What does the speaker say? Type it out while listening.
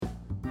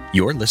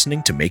You're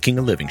listening to Making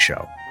a Living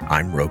Show.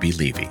 I'm Roby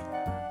Levy.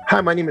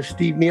 Hi, my name is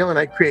Steve Neal, and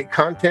I create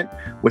content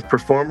with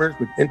performers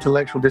with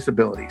intellectual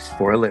disabilities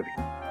for a living.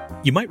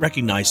 You might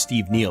recognize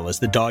Steve Neal as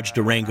the Dodge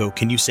Durango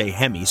Can You Say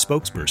Hemi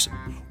spokesperson,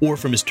 or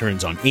from his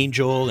turns on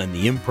Angel and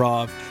The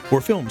Improv, or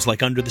films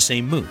like Under the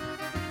Same Moon.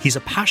 He's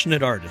a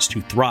passionate artist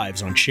who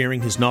thrives on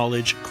sharing his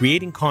knowledge,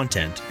 creating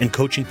content, and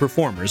coaching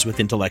performers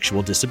with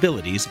intellectual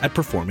disabilities at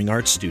Performing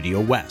Arts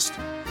Studio West.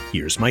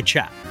 Here's my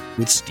chat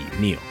with Steve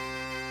Neal.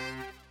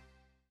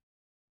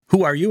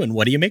 Who are you and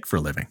what do you make for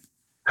a living?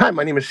 Hi,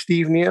 my name is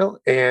Steve Neal,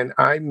 and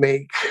I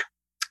make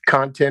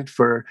content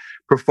for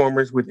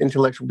performers with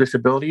intellectual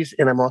disabilities,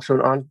 and I'm also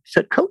an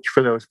on-set coach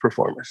for those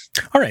performers.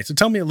 All right, so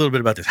tell me a little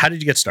bit about this. How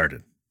did you get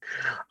started?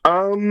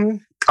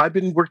 I've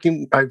been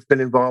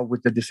involved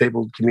with the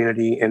disabled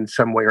community in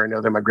some way or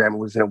another. My grandma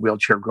was in a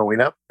wheelchair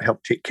growing up. I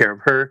helped take care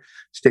of her,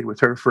 stayed with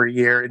her for a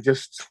year, and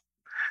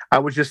I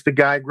was just the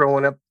guy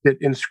growing up that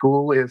in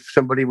school, if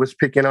somebody was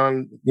picking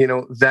on,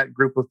 that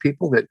group of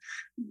people, that,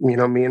 me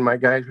and my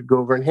guys would go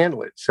over and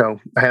handle it. So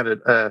I had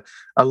a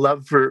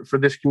love for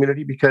this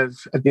community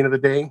because at the end of the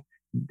day,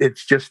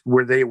 it's just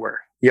where they were.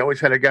 You always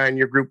had a guy in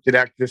your group that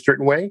acted a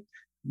certain way.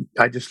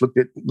 I just looked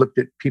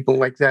at people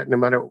like that, no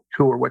matter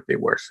who or what they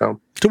were. So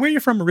where are you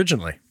from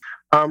originally?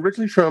 I'm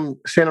originally from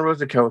Santa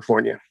Rosa,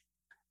 California,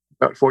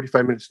 about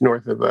 45 minutes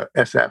north of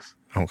SF.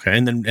 Okay,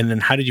 and then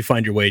how did you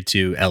find your way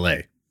to LA?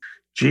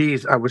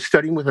 Geez, I was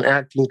studying with an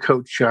acting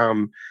coach,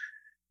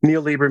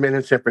 Neil Lieberman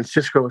in San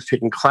Francisco. I was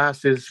taking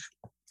classes,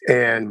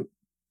 and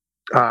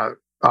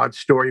odd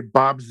story,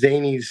 Bob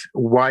Zaney's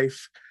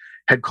wife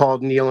had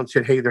called Neil and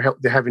said, hey, they're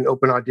having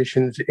open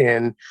auditions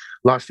in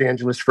Los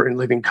Angeles for In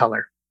Living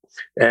Color.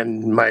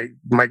 And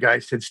my guy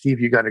said, Steve,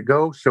 you got to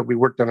go. So we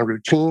worked on a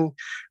routine.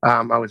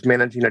 I was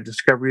managing a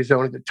Discovery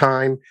Zone at the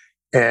time,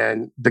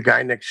 and the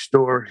guy next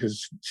door,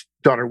 his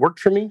daughter worked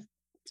for me,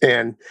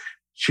 and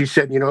she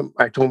said,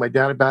 I told my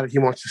dad about it. He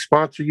wants to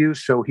sponsor you.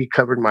 So he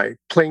covered my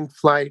plane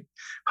flight,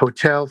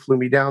 hotel, flew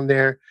me down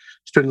there,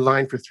 stood in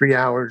line for 3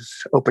 hours,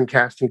 open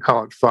casting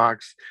call at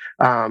Fox,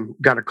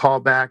 got a call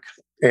back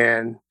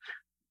and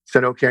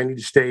said, okay, I need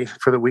to stay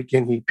for the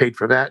weekend. He paid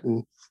for that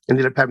and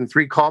ended up having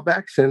 3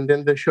 callbacks. And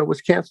then the show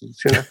was canceled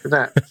soon after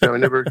that. So I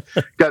never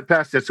got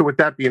past that. So with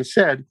that being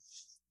said,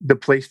 the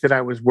place that I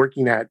was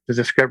working at, the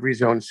Discovery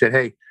Zone, said,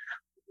 hey,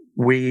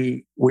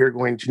 we're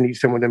going to need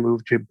someone to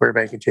move to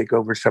Burbank and take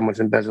over. Someone's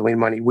embezzling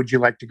money. Would you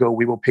like to go?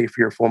 We will pay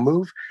for your full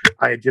move.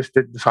 I had just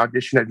did this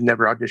audition. I'd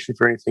never auditioned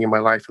for anything in my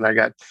life. And I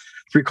got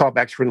 3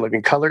 callbacks for In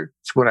Living Color.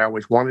 It's what I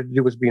always wanted to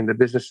do, was be in the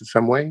business in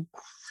some way.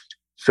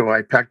 So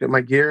I packed up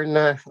my gear and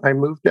I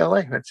moved to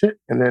LA. That's it.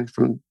 And then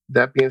from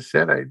that being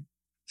said, I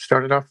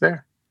started off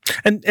there.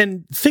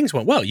 And things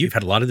went well. You've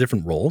had a lot of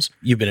different roles.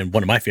 You've been in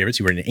one of my favorites.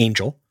 You were in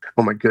Angel.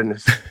 Oh my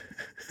goodness.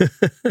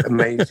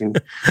 Amazing.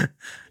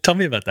 Tell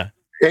me about that.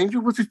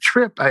 Angel was a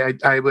trip. I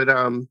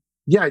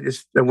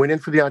went in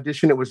for the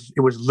audition. It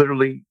was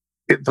literally,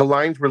 the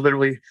lines were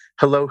literally,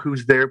 hello,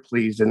 who's there,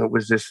 please? And it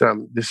was this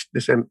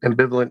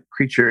ambivalent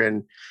creature.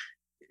 And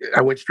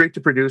I went straight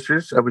to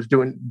producers. I was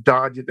doing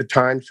Dodge at the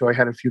time, so I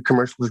had a few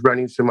commercials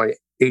running. So my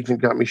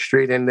agent got me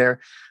straight in there.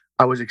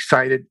 I was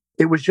excited.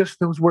 It was just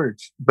those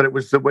words, but it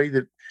was the way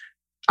that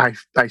I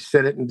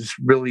said it in this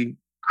really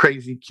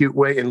crazy, cute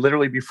way. And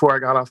literally before I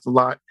got off the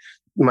lot,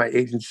 my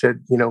agent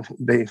said,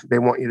 they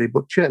want you, they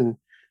booked you, and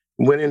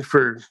went in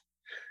for,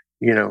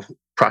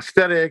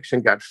 prosthetics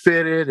and got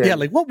fitted. And, yeah,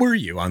 like what were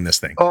you on this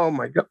thing? Oh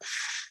my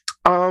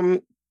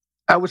God.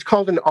 I was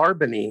called an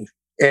Arbany,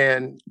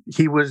 and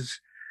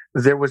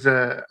there was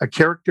a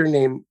character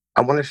named,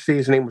 I want to say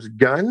his name was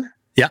Gunn.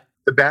 Yeah.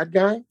 The bad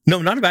guy?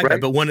 No, not a bad guy,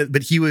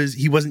 but he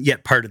wasn't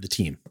yet part of the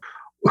team.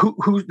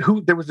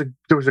 Who there was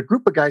a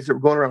group of guys that were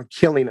going around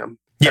killing him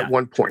at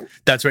one point.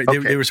 That's right. Okay.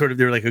 They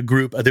were like a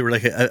group, they were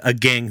like a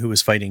gang who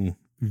was fighting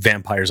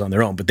vampires on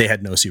their own, but they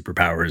had no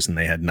superpowers and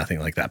they had nothing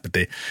like that.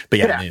 They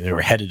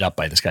were headed up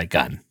by this guy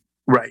Gunn.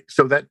 Right.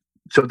 So that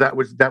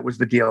was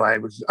the deal. I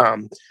was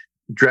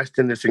dressed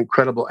in this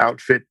incredible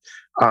outfit,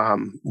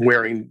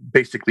 wearing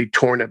basically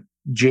torn up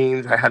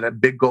jeans. I had a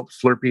big gulp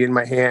Slurpee in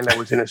my hand. I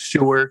was in a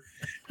sewer,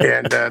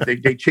 and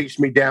they chased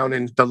me down,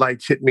 and the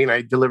lights hit me, and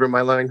I deliver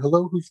my line,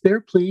 hello, who's there,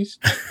 please?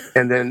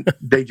 And then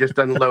they just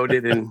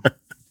unloaded, and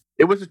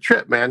it was a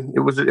trip, man.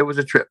 It was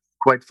a trip.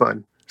 Quite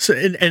fun. So,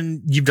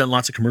 and you've done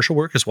lots of commercial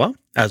work as well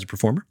as a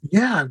performer?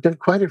 Yeah, I've done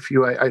quite a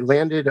few. I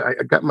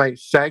got my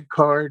SAG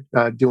card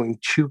doing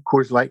 2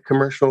 Coors Light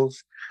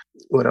commercials.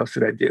 What else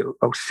did I do?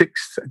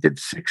 6. I did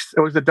 6.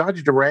 I was the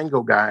Dodge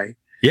Durango guy.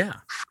 Yeah.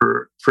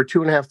 For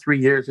 2.5, 3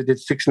 years. I did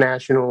 6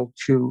 national,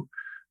 2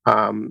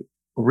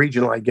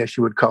 regional, I guess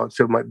you would call it.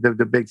 So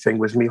the big thing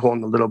was me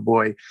holding the little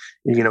boy,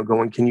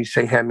 going, can you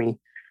say Hemi?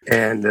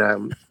 And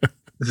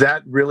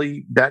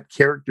that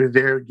character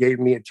there gave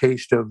me a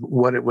taste of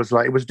what it was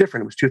like. It was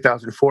different. It was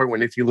 2004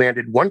 when if you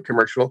landed one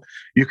commercial,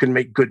 you can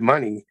make good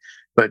money.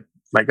 But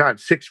my God,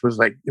 6 was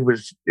like, it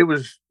was,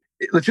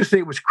 let's just say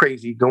it was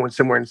crazy going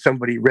somewhere and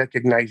somebody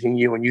recognizing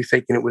you and you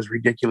thinking it was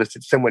ridiculous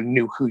that someone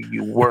knew who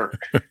you were.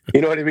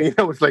 You know what I mean?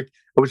 I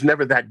was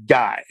never that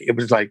guy. It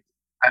was like,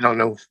 I don't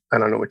know. I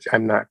don't know which.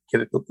 I'm not.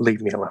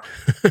 Leave me alone.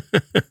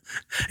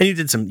 And you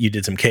did some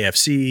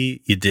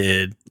KFC. You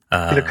did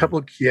In a couple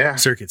of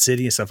Circuit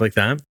City and stuff like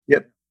that.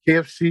 Yep,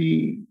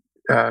 KFC,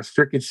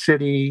 Circuit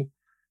City,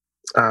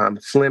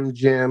 Slim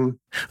Jim.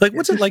 Like,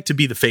 what's it like to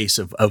be the face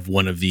of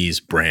one of these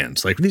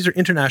brands? Like, these are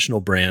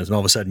international brands, and all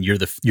of a sudden you're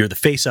the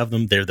face of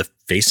them. They're the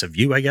face of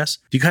you, I guess.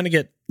 Do you kind of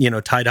get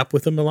tied up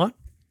with them a lot?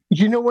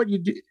 You know what you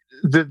do?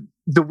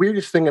 The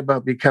weirdest thing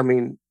about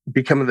becoming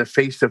the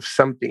face of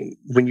something,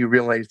 when you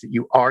realize that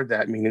you are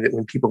that, meaning that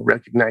when people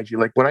recognize you,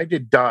 like when I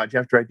did Dodge,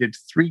 after I did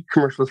 3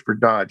 commercials for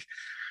Dodge,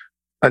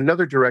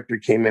 another director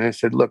came in and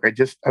said, look, I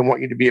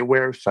want you to be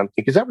aware of something,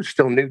 because I was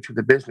still new to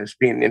the business,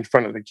 being in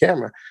front of the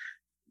camera.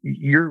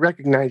 You're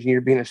recognizing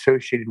you're being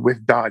associated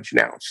with Dodge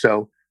now.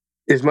 So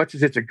as much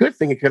as it's a good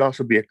thing, it could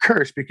also be a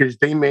curse, because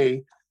they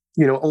may,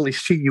 only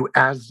see you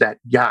as that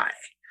guy.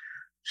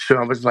 So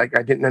I was like,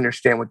 I didn't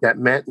understand what that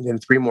meant. And then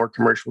 3 more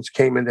commercials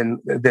came, and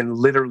then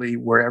literally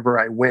wherever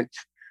I went,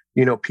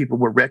 people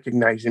were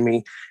recognizing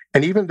me.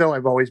 And even though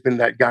I've always been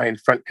that guy in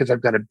front, because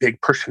I've got a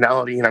big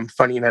personality and I'm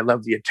funny and I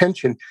love the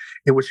attention,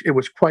 it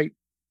was quite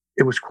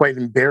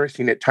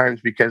embarrassing at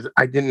times, because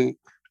I didn't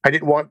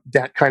want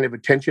that kind of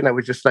attention. I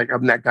was just like,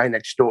 I'm that guy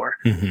next door.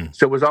 Mm-hmm.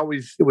 So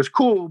it was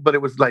cool, but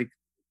it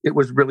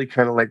was really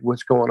kind of like,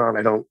 what's going on?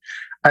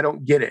 I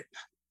don't get it.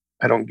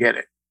 I don't get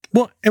it.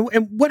 Well,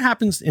 and what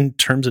happens in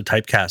terms of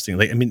typecasting?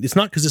 Like, I mean, it's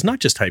not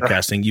just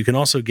typecasting. You can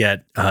also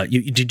get,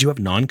 did you have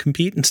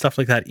non-compete and stuff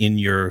like that in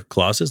your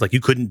clauses? Like, you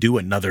couldn't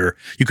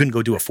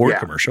go do a Ford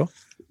commercial?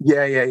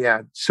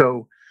 Yeah.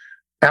 So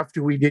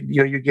after we did,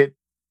 you get,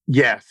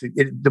 yes,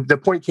 the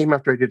point came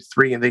after I did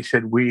 3, and they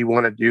said, we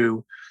want to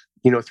do,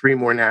 3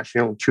 more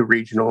national, 2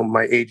 regional.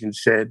 My agent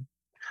said,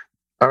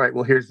 all right,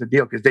 well, here's the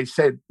deal. Because they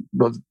said,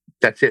 well,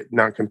 that's it,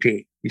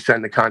 non-compete. You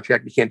signed the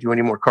contract. You can't do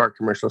any more car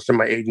commercials. So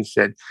my agent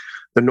said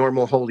the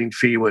normal holding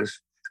fee was,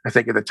 I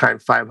think at the time,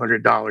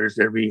 $500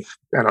 every,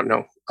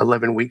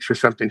 11 weeks or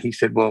something. He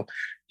said, well,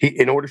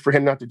 in order for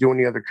him not to do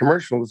any other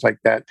commercials like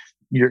that,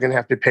 you're going to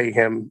have to pay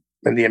him.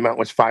 And the amount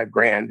was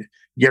 $5,000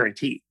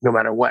 guaranteed, no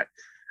matter what.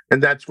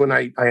 And that's when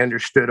I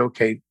understood,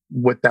 okay,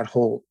 what that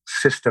whole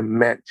system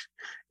meant.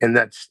 And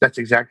that's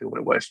exactly what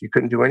it was. You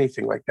couldn't do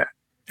anything like that.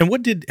 And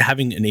what did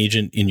having an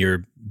agent in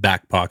your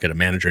back pocket, a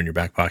manager in your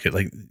back pocket,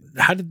 like,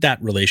 how did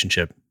that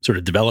relationship sort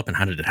of develop, and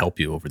how did it help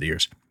you over the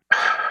years?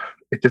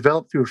 It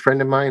developed through a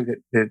friend of mine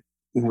that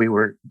we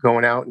were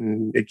going out,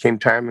 and it came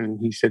time, and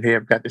he said, hey,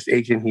 I've got this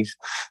agent. He's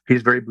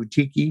very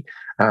boutiquey,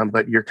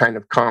 but your kind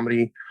of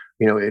comedy,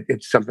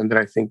 it's something that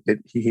I think that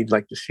he'd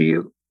like to see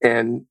you.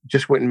 And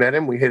just went and met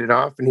him. We hit it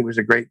off, and he was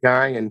a great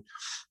guy, and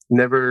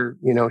never,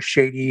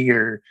 shady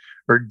or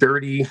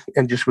dirty,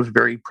 and just was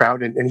very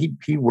proud. And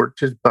he worked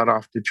his butt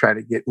off to try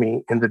to get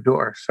me in the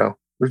door. So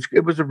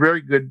it was a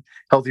very good,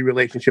 healthy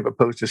relationship,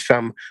 opposed to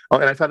some.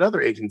 And I've had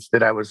other agents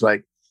that I was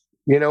like,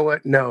 you know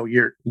what? No,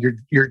 you're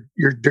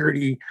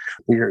dirty.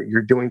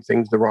 You're doing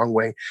things the wrong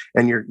way,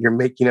 and you're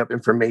making up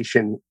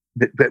information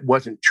that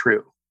wasn't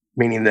true.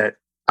 Meaning that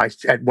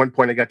at one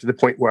point I got to the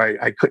point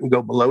where I couldn't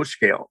go below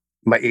scale.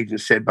 My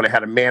agent said, but I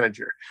had a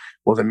manager.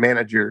 Well, the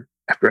manager,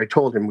 after I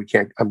told him we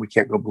can't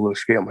go below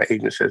scale, my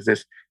agent says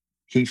this.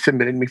 He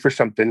submitted me for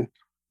something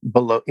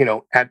below,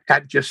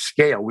 at just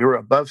scale. We were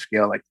above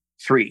scale, like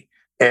 3.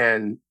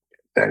 And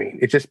I mean,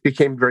 it just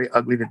became very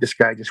ugly that this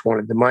guy just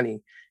wanted the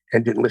money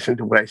and didn't listen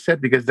to what I said,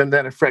 because then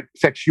that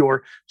affects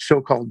your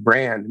so-called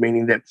brand,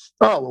 meaning that,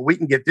 oh, well, we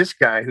can get this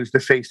guy who's the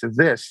face of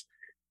this.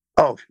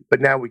 Oh,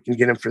 but now we can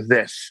get him for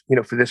this,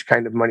 for this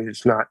kind of money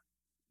that's not,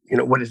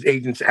 what his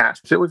agents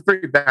asked. So it was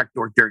very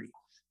backdoor dirty.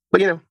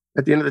 But,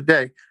 at the end of the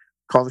day,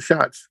 call the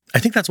shots. I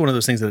think that's one of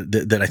those things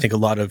that I think a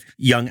lot of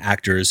young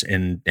actors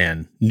and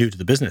new to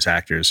the business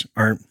actors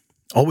aren't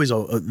always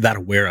that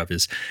aware of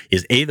is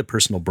A, the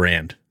personal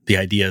brand, the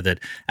idea that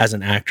as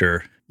an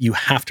actor, you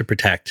have to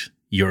protect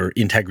your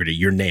integrity,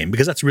 your name,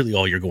 because that's really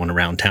all you're going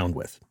around town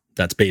with.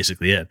 That's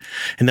basically it.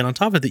 And then on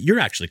top of that, you're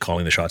actually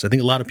calling the shots. I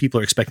think a lot of people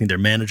are expecting their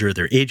manager,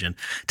 their agent,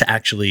 to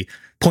actually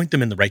point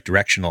them in the right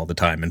direction all the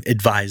time and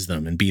advise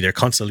them and be their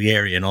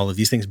consigliere and all of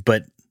these things.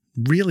 But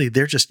really,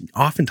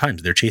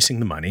 oftentimes they're chasing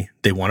the money.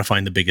 They want to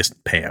find the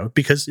biggest payout,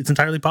 because it's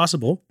entirely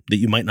possible that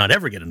you might not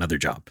ever get another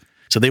job.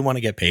 So they want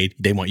to get paid.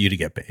 They want you to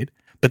get paid.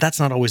 But that's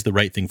not always the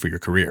right thing for your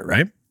career,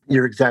 right?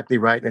 You're exactly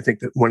right. And I think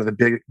that one of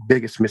the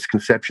biggest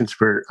misconceptions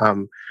for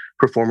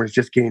performers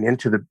just getting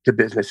into the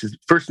business is,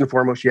 first and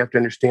foremost, you have to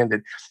understand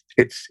that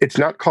it's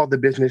not called the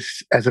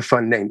business as a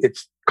fun name.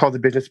 It's called the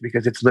business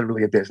because it's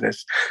literally a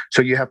business.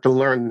 So you have to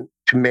learn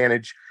to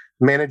manage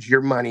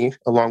your money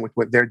along with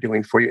what they're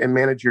doing for you, and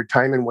manage your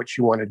time and what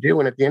you want to do.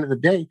 And at the end of the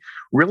day,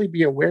 really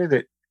be aware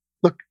that,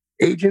 look,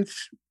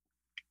 agents,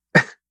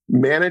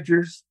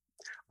 managers,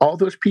 all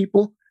those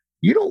people,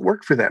 you don't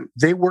work for them.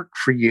 They work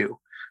for you.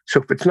 So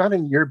if it's not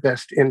in your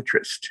best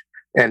interest,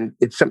 and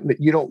it's something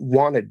that you don't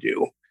want to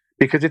do,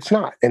 because it's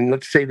not, and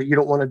let's say that you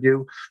don't want to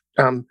do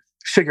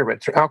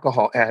cigarettes or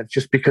alcohol ads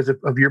just because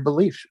of your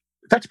beliefs,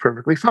 that's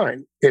perfectly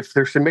fine. If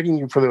they're submitting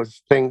you for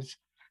those things,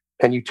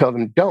 and you tell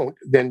them don't,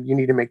 then you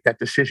need to make that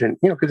decision,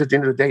 because at the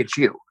end of the day, it's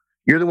you.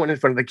 You're the one in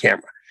front of the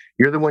camera.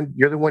 You're the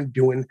one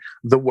doing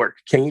the work.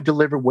 Can you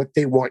deliver what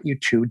they want you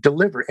to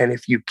deliver? And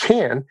if you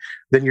can,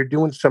 then you're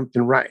doing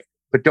something right.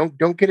 But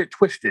don't get it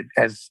twisted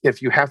as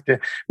if you have to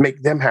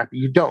make them happy.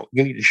 You don't.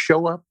 You need to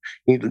show up.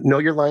 You need to know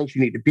your lines.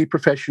 You need to be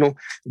professional.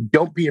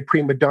 Don't be a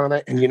prima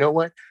donna. And you know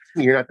what?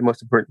 You're not the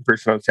most important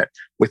person on set.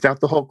 Without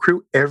the whole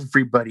crew,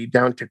 everybody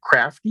down to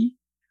Crafty,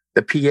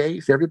 the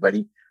PAs,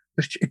 everybody,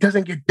 it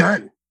doesn't get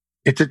done.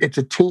 It's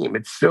a team.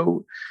 It's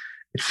so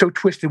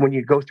twisted when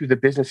you go through the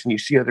business and you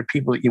see other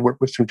people that you work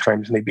with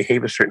sometimes and they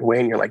behave a certain way.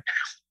 And you're like,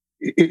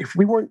 if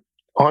we weren't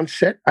on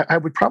set, I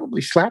would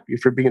probably slap you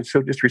for being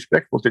so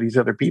disrespectful to these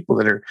other people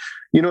that are,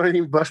 you know what I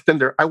mean, busting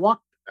their.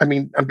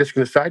 I'm just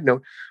going to side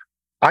note.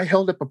 I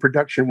held up a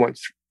production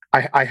once.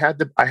 I had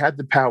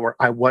the power.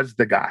 I was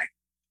the guy,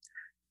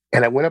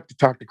 and I went up to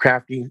talk to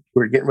Crafty. We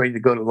were getting ready to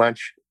go to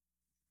lunch,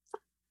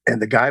 and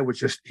the guy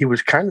was he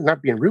was kind of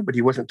not being rude, but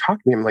he wasn't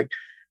talking to me.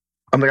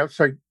 I'm like, I'm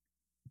sorry.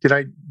 Did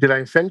I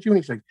offend you?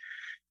 And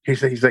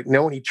he's like,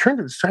 no. And he turned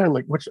to the side. I'm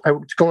like, what's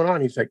going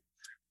on? He's like,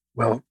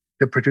 well,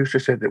 the producer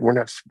said that we're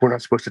not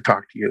supposed to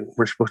talk to you.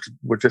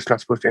 We're just not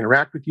supposed to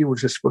interact with you. We're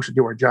just supposed to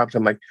do our jobs.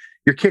 I'm like,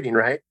 you're kidding,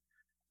 right?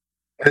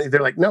 And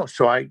they're like, no.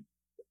 So I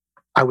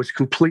was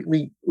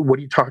completely, what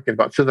are you talking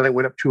about? So then I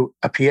went up to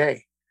a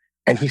PA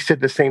and he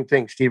said the same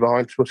thing. Steve, all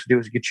I'm supposed to do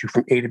is get you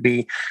from A to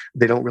B.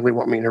 They don't really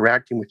want me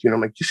interacting with you. And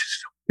I'm like,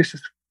 this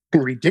is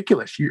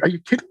ridiculous. Are you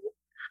kidding me?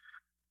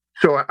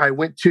 So I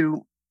went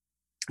to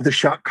the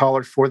shot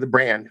caller for the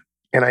brand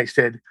and I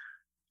said,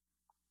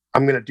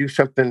 I'm going to do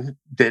something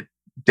that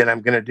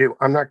I'm going to do.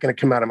 I'm not going to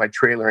come out of my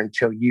trailer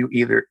until you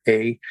either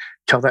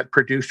tell that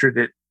producer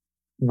that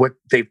what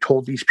they've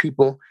told these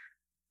people,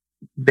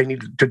 they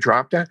need to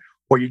drop that,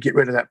 or you get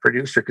rid of that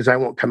producer because I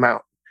won't come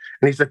out.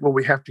 And he's like, well,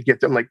 we have to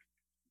get them. Like,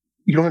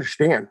 you don't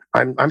understand.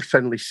 I'm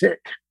suddenly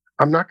sick.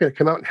 I'm not going to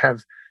come out and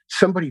have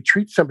somebody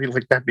treat somebody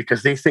like that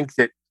because they think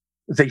that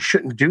they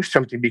shouldn't do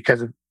something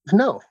because of,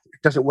 no,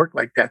 it doesn't work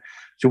like that.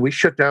 So we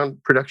shut down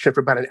production for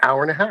about an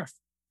hour and a half.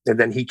 And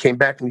then he came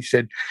back and he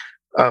said,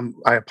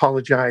 I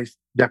apologize.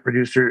 That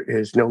producer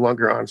is no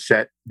longer on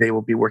set. They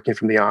will be working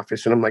from the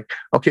office. And I'm like,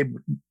 okay,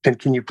 then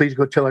can you please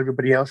go tell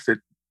everybody else that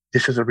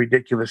this is a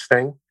ridiculous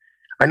thing?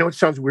 I know it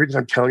sounds weird as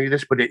I'm telling you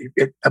this, but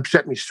it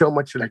upset me so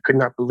much that I could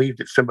not believe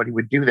that somebody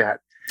would do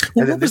that.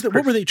 Well,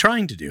 what were they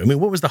trying to do? I mean,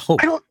 what was the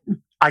hope?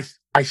 I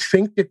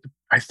think that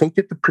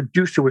the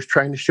producer was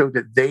trying to show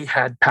that they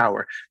had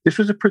power. This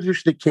was a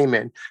producer that came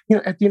in.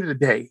 At the end of the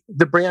day,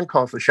 the brand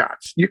calls the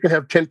shots. You can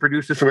have 10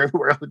 producers from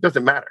everywhere else. It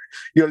doesn't matter.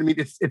 You know what I mean?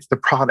 It's the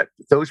product.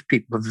 Those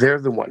people, they're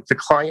the ones. The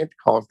client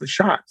calls the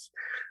shots.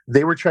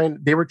 They were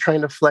trying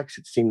to flex,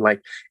 it seemed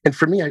like. And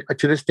for me,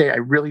 to this day, I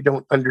really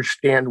don't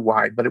understand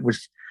why, but it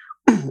was,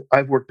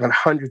 I've worked on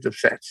hundreds of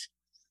sets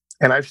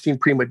and I've seen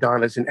prima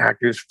donnas and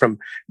actors from,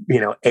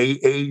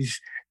 A's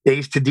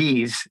to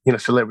D's,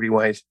 celebrity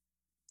wise.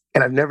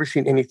 And I've never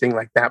seen anything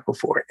like that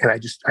before. And I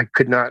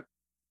could not,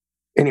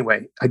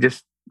 anyway,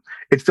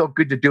 it felt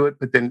good to do it.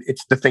 But then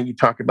it's the thing you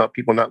talk about,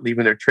 people not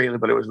leaving their trailer,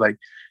 but it was like,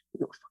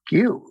 fuck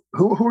you.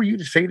 Who are you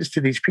to say this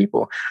to these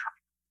people?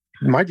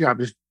 My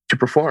job is to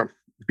perform,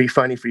 be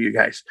funny for you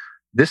guys.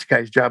 This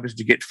guy's job is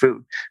to get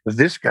food.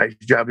 This guy's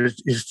job is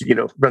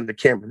to, run the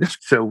camera.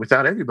 So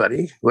without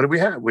everybody, what do we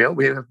have? Well,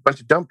 we have a bunch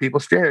of dumb people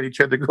staring at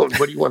each other going,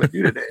 what do you want to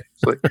do today?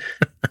 It's like,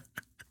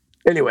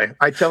 anyway,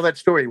 I tell that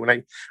story when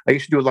I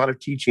used to do a lot of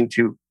teaching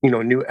to,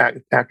 new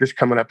actors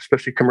coming up,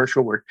 especially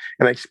commercial work.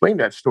 And I explained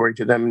that story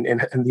to them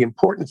and the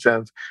importance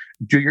of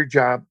do your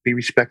job, be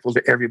respectful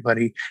to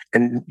everybody.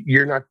 And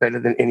you're not better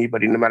than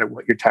anybody, no matter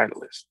what your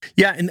title is.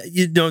 Yeah. And,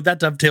 that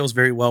dovetails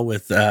very well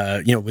with,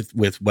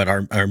 with what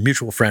our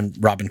mutual friend,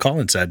 Robin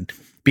Collins said,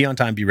 be on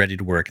time, be ready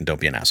to work, and don't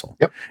be an asshole.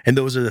 Yep. And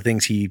those are the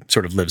things he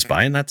sort of lives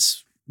by. And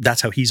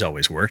that's how he's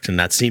always worked. And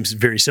that seems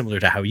very similar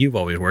to how you've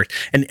always worked.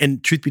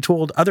 And truth be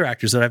told, other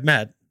actors that I've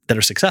met that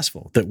are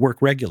successful, that work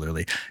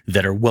regularly,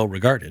 that are well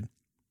regarded,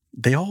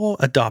 they all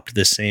adopt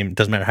this same,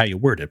 doesn't matter how you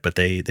word it, but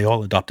they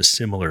all adopt a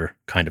similar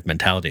kind of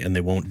mentality and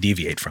they won't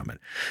deviate from it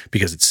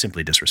because it's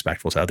simply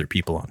disrespectful to other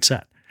people on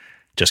set.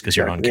 Just because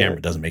you're on camera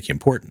doesn't make you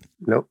important.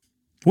 Nope.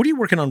 What are you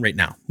working on right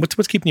now? What's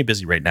keeping you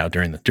busy right now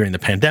during the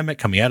pandemic,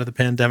 coming out of the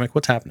pandemic?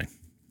 What's happening?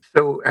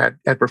 So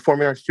at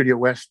Performing Arts Studio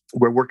West,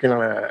 we're working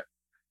on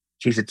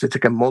it's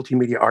like a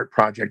multimedia art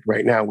project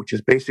right now, which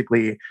is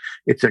basically,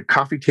 it's a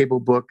coffee table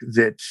book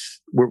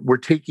that's, we're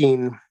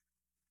taking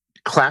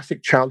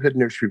classic childhood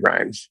nursery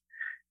rhymes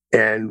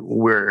and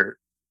we're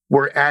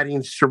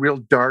adding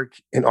surreal, dark,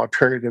 and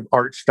alternative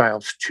art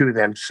styles to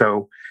them.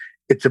 So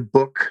it's a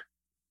book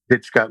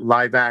that's got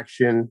live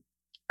action.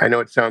 I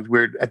know it sounds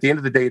weird. At the end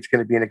of the day, it's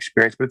going to be an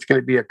experience, but it's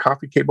going to be a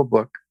coffee table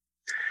book.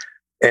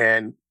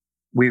 And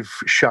we've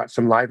shot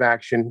some live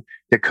action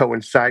that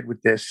coincide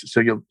with this.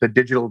 So the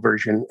digital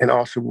version, and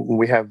also when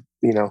we have,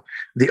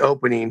 the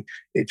opening,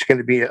 it's going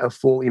to be a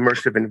full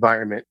immersive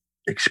environment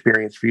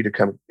experience for you to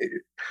come.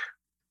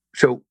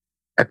 So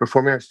at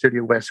Performing Arts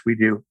Studio West, we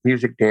do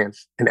music,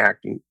 dance, and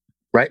acting,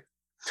 right?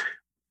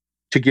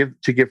 to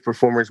give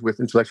performers with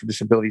intellectual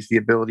disabilities the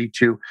ability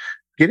to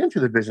get into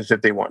the business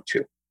if they want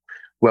to.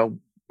 Well,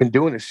 been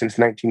doing this since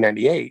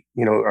 1998.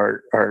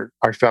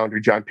 Our founder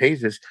John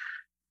Pazes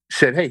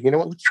said, "Hey, you know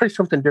what? Let's try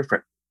something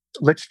different.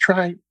 Let's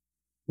try.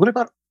 What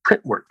about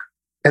print work?"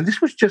 And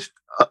this was just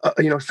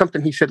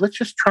something he said. Let's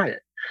just try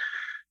it.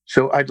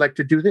 So I'd like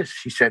to do this,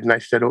 he said, and I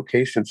said,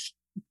 okay, since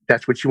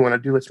that's what you want to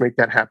do, let's make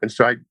that happen.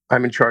 So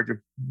I'm in charge of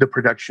the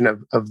production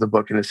of the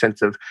book in the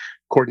sense of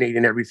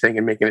coordinating everything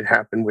and making it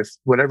happen with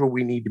whatever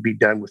we need to be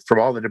done with from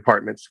all the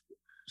departments.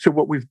 So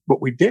what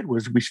we did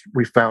was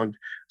we found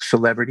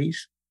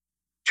celebrities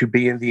to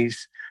be in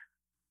these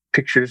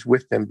pictures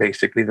with them.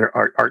 Basically, they're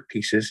art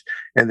pieces,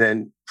 and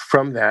then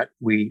from that,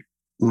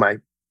 my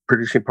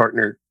producing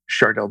partner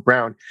Chardell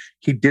Brown,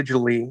 he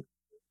digitally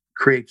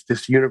creates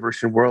this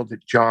universe and world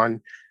that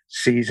John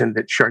sees and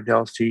that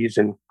Chardell sees.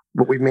 And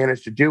what we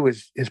managed to do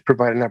is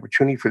provide an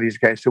opportunity for these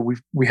guys. So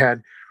we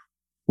had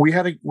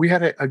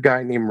a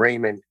guy named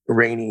Raymond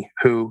Rainey,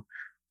 who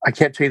I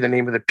can't tell you the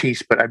name of the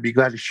piece, but I'd be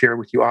glad to share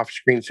with you off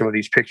screen some of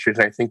these pictures.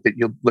 And I think that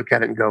you'll look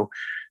at it and go,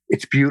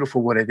 it's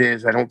beautiful what it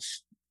is.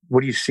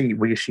 What do you see?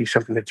 Well, you see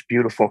something that's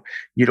beautiful.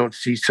 You don't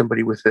see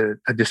somebody with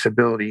a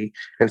disability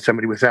and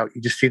somebody without.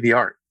 You just see the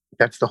art.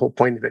 That's the whole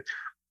point of it.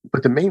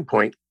 But the main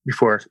point,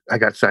 before I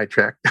got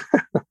sidetracked,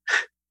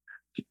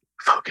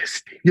 focus,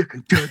 Steve. You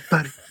can do it,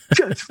 buddy.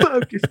 Just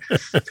focus.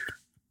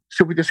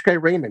 So with this guy,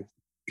 Raymond,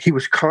 he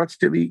was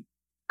constantly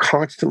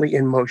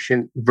in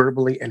motion,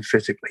 verbally and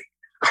physically,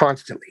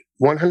 constantly,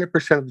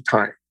 100% of the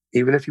time,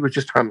 even if he was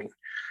just humming.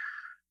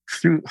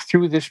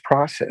 Through this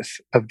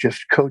process of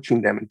just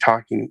coaching them and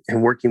talking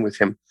and working with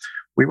him,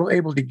 we were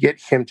able to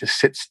get him to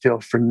sit still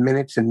for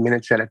minutes and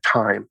minutes at a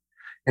time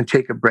and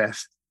take a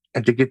breath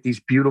and to get these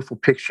beautiful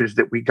pictures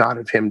that we got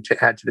of him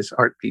to add to this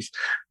art piece.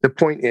 The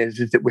point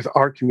is that with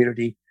our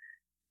community,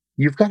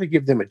 you've got to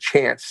give them a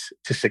chance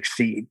to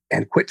succeed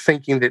and quit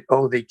thinking that,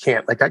 oh, they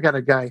can't. Like I got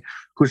a guy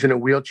who's in a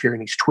wheelchair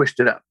and he's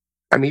twisted up.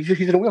 I mean, he's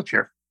in a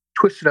wheelchair,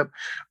 twisted up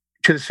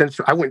to the sense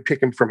that I wouldn't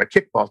pick him from a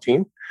kickball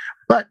team,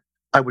 but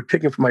I would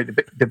pick him from my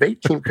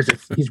debate team because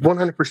he's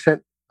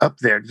 100% up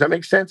there. Does that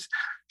make sense?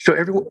 So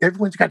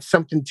everyone's got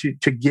something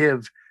to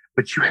give,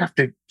 but you have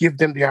to give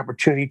them the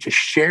opportunity to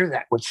share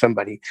that with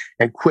somebody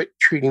and quit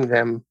treating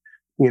them,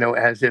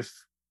 as if,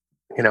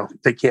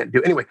 they can't do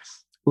it. Anyway,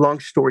 long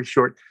story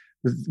short,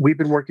 we've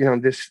been working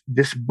on this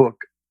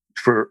book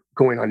for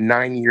going on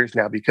 9 years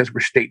now because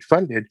we're state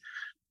funded.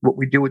 What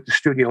we do with the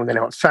studio and then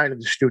outside of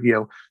the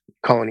studio,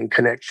 calling in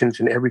connections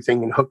and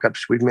everything and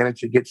hookups, we've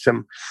managed to get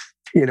some,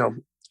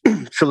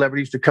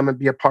 celebrities to come and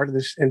be a part of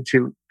this and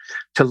to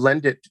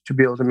lend it to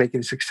be able to make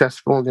it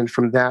successful. And then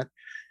from that,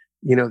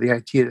 the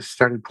ideas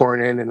started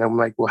pouring in, and I'm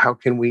like, well, how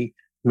can we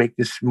make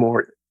this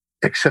more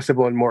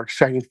accessible and more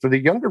exciting for the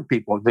younger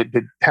people that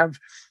have,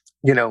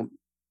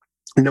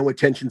 no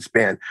attention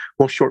span?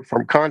 Well, short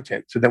form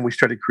content. So then we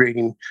started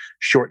creating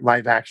short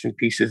live action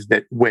pieces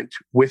that went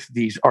with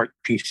these art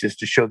pieces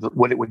to show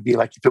what it would be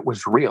like if it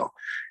was real.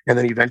 And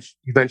then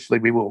eventually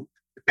we will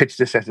pitch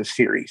this as a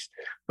series.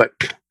 But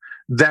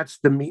that's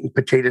the meat and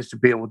potatoes to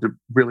be able to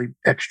really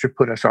extra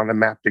put us on the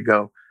map to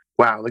go,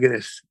 wow, look at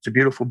this. It's a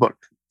beautiful book.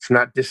 It's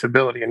not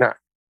disability or not.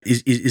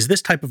 Is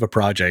this type of a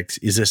project,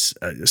 is this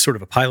sort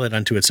of a pilot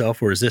unto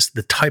itself, or is this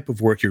the type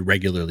of work you're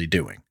regularly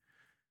doing?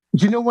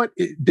 You know what?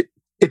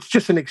 It's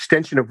just an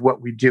extension of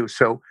what we do.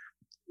 So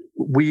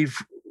we've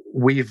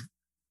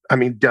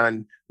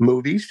done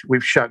movies.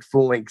 We've shot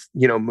full-length,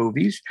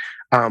 movies.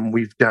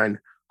 We've done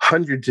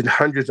hundreds and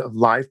hundreds of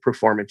live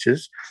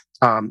performances,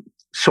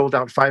 sold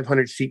out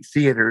 500-seat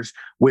theaters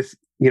with,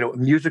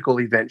 musical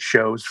event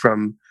shows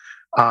from,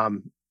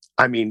 you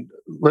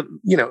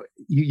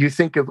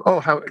think of,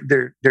 how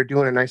they're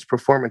doing a nice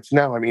performance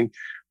now. I mean,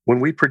 when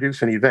we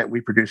produce an event, we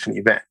produce an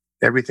event.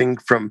 Everything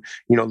from,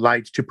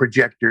 lights to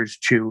projectors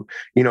to,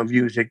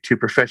 music to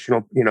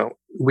professional,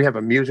 we have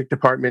a music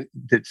department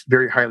that's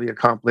very highly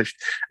accomplished,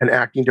 an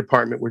acting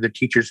department where the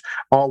teachers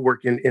all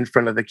work in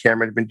front of the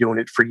camera and have been doing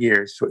it for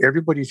years. So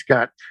everybody's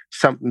got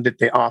something that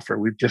they offer.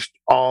 We've just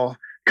all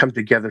come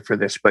together for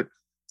this. But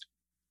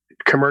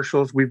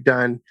commercials we've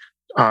done,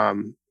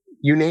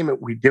 you name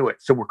it, we do it.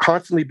 So we're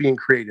constantly being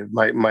creative.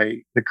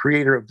 The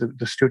creator of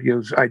the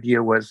studio's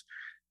idea was,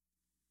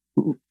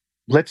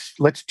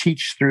 let's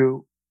teach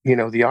through,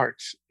 the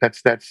arts.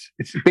 It's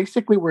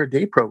basically, we're a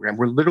day program.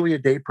 We're literally a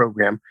day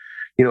program,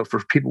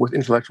 for people with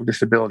intellectual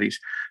disabilities.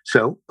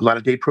 So a lot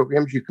of day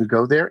programs, you can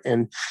go there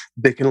and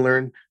they can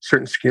learn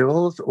certain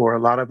skills, or a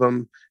lot of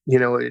them,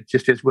 it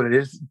just is what it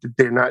is.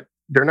 They're not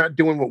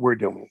doing what we're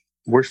doing.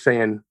 We're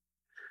saying,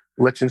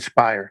 let's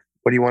inspire.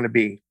 What do you want to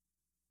be?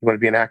 You want to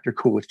be an actor?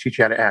 Cool. Let's teach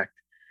you how to act.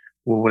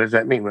 Well, what does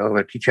that mean? Well, we're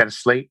going to teach you how to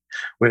slate.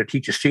 We're going to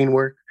teach you scene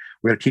work.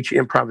 We're going to teach you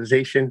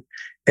improvisation.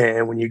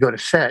 And when you go to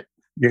set,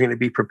 you're going to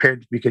be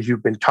prepared because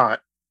you've been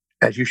taught,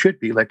 as you should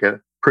be, like a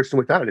person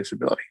without a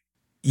disability.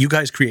 You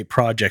guys create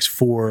projects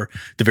for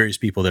the various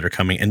people that are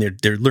coming, and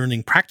they're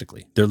learning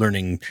practically. They're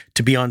learning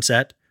to be on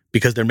set,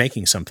 because they're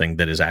making something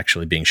that is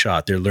actually being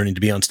shot. They're learning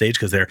to be on stage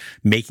because they're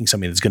making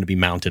something that's going to be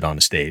mounted on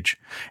a stage.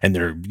 And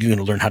they're going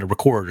to learn how to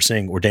record or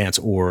sing or dance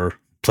or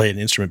play an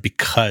instrument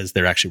because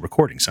they're actually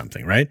recording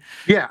something, right?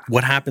 Yeah.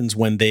 What happens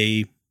when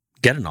they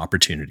get an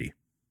opportunity?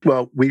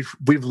 Well, we've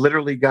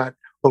literally got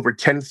over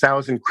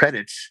 10,000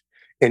 credits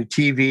in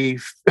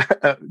TV,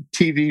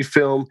 TV,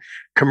 film,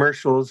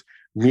 commercials,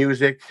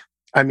 music.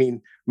 I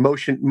mean,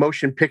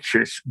 motion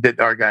pictures that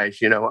our guys,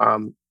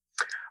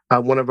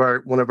 one of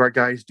our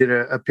guys did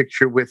a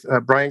picture with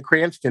Bryan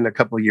Cranston a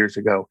couple of years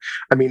ago.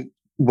 I mean,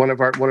 one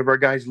of our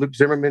guys, Luke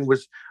Zimmerman,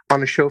 was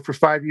on a show for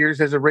 5 years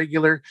as a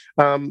regular,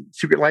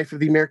 Secret Life of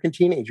the American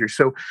Teenager.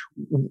 So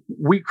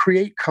we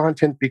create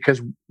content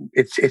because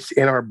it's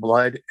in our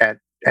blood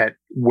at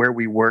where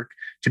we work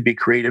to be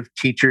creative.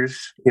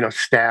 Teachers,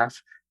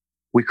 staff,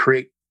 we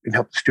create and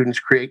help the students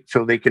create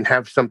so they can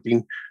have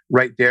something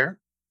right there.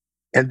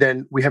 And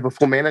then we have a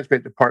full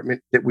management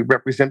department that we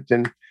represent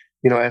them,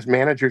 as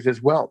managers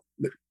as well,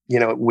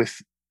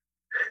 with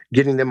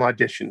getting them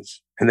auditions.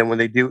 And then when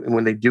they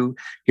do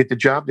get the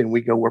job, then we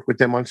go work with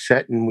them on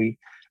set and we,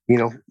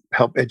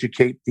 help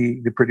educate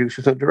the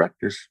producers and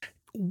directors.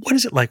 What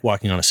is it like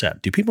walking on a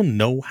set? Do people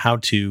know how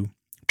to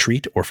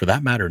treat, or for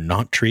that matter,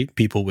 not treat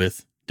people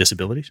with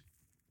disabilities?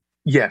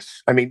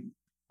 Yes. I mean,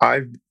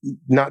 I've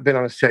not been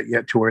on a set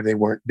yet to where they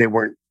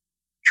weren't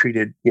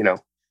treated,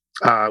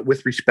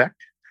 with respect.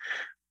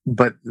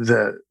 But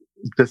the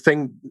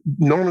thing,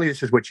 normally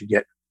this is what you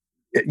get.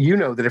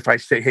 That if I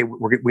say, hey,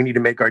 we need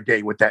to make our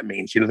day, what that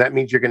means, that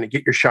means you're going to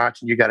get your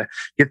shots and you got to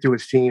get through a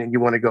scene and you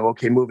want to go,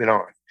 okay, moving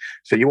on.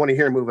 So you want to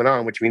hear moving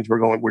on, which means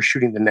we're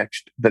shooting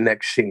the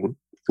next scene.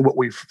 What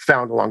we've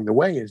found along the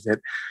way is that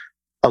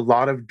a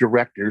lot of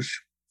directors,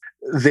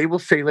 they will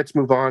say, let's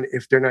move on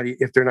if they're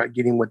not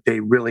getting what they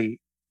really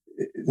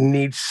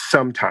need.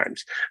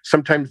 Sometimes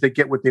they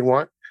get what they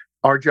want.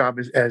 Our job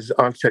as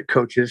on-set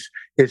coaches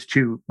is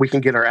we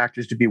can get our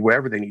actors to be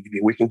wherever they need to be.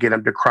 We can get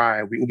them to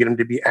cry. We can get them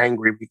to be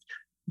angry.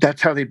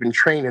 That's how they've been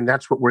trained, and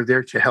that's what we're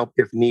there to help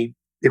if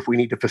we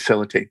need to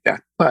facilitate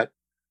that. But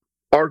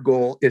our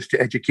goal is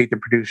to educate the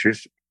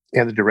producers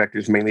and the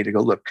directors mainly to go,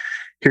 look,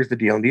 here's the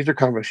deal. And these are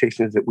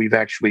conversations that we've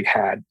actually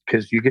had,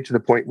 because you get to the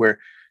point where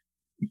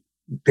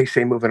they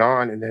say moving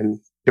on. And then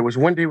there was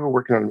one day we were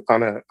working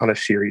on a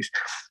series,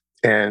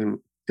 and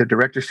the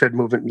director said,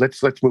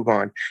 let's move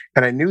on.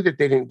 And I knew that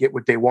they didn't get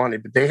what they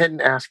wanted, but they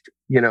hadn't asked,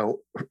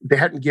 they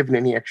hadn't given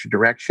any extra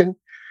direction.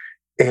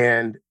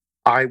 And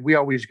we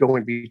always go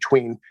in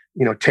between,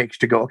 takes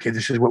to go, okay,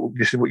 this is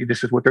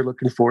what they're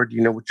looking for. Do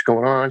you know what's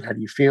going on? How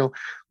do you feel?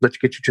 Let's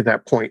get you to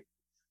that point.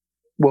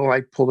 Well,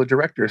 I pulled the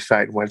director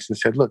aside once and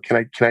said, look, can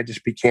I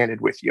just be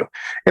candid with you?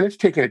 And it's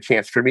taking a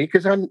chance for me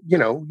because I'm, you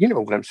know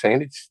what I'm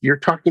saying. You're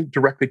talking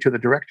directly to the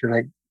director.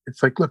 And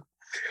it's like, look,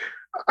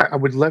 I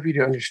would love you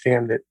to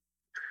understand that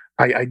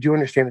I do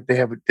understand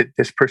that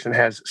this person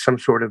has some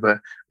sort of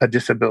a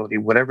disability,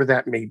 whatever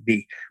that may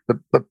be,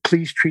 but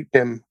please treat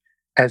them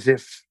as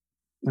if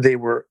they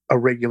were a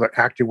regular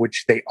actor,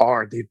 which they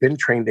are. They've been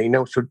trained, they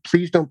know. So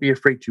please don't be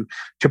afraid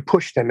to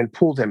push them and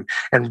pull them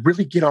and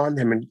really get on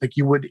them and like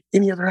you would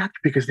any other actor,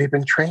 because they've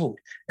been trained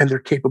and they're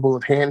capable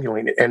of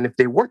handling it. And if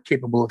they weren't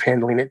capable of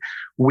handling it,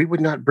 we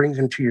would not bring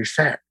them to your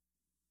set.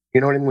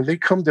 You know what I mean? When they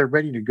come, they're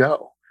ready to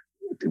go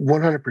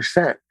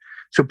 100%.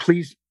 So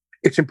please,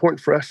 it's important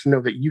for us to know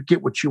that you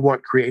get what you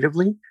want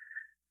creatively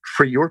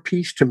for your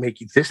piece to make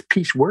this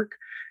piece work,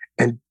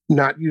 and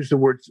not use the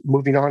words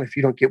moving on if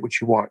you don't get what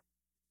you want.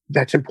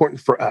 That's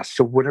important for us.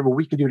 So whatever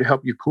we can do to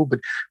help you, cool. But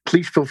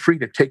please feel free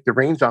to take the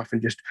reins off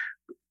and just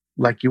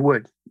like you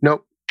would.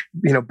 Nope.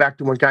 Back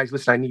to one, guys,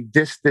 listen, I need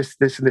this,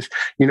 and this.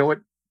 You know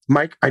what,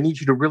 Mike, I need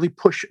you to really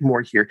push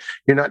more here.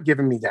 You're not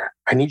giving me that.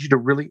 I need you to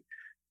really,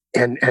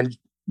 and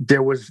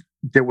there was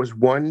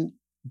one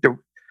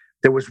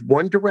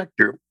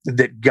director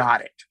that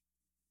got it.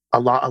 A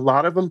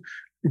lot of them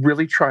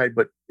really tried,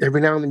 but every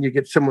now and then you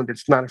get someone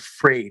that's not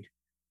afraid.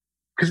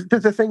 Because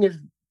the thing is,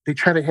 they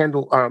try to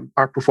handle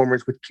our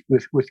performers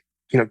with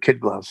kid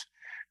gloves.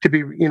 To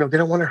be, they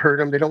don't want to hurt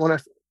them. They don't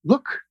want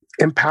to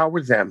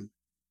empower them.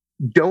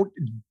 Don't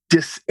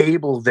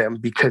disable them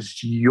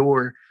because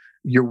you're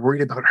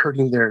worried about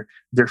hurting their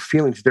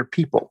feelings. They're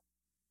people.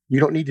 You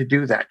don't need to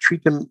do that.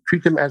 Treat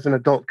them as an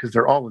adult, because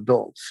they're all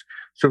adults.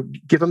 So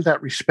give them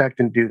that respect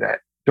and do that.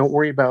 Don't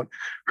worry about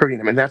hurting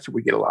them. And that's what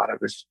we get a lot of,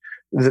 is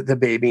the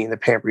baby and the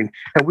pampering.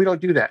 And we don't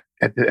do that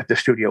at the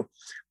studio.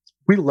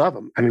 We love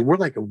them. I mean, we're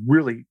like a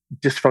really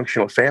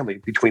dysfunctional family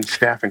between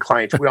staff and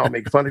clients. We all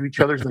make fun of each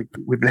other. Like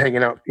we've been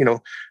hanging out,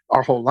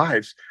 our whole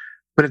lives.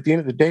 But at the end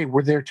of the day,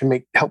 we're there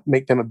to help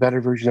make them a better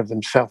version of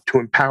themselves, to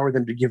empower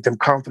them, to give them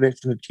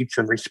confidence, and to teach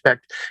them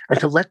respect, and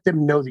to let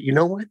them know that, you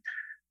know what,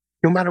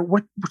 no matter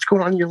what's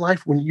going on in your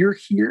life, when you're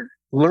here,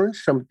 learn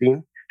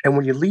something. And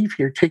when you leave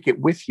here, take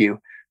it with you.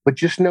 But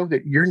just know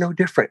that you're no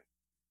different.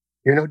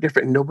 You're no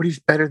different. Nobody's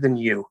better than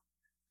you.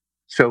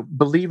 So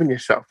believe in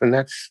yourself. And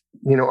that's,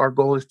 our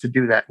goal is to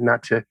do that,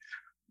 not to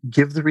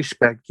give the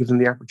respect, give them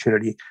the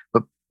opportunity.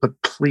 But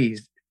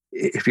please,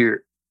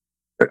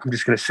 I'm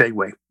just going to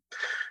segue.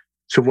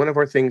 So one of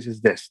our things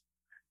is this.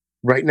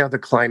 Right now, the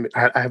climate.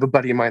 I have a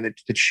buddy of mine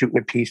that's shooting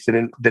a piece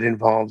that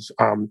involves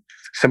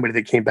somebody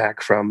that came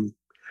back from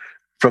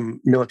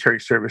military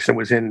service and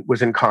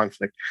was in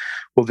conflict.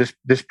 Well,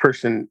 this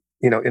person,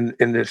 in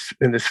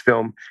this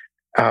film,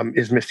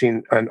 is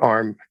missing an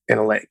arm and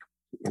a leg.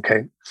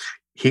 Okay,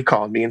 he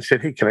called me and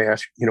said, "Hey, can I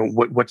ask?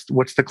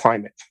 What's the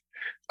climate?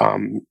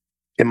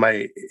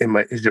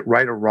 Is it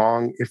right or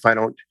wrong if I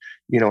don't,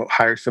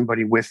 hire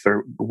somebody with,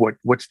 or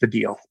what's the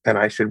deal?" And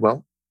I said,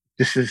 "Well,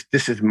 this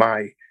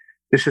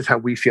is how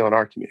we feel in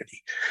our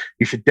community.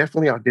 You should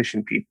definitely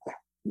audition people.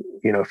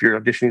 If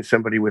you're auditioning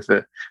somebody with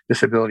a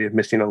disability of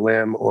missing a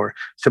limb, or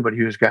somebody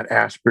who's got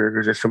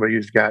Asperger's, or somebody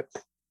who's got,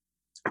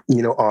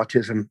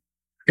 autism,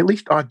 at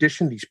least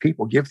audition these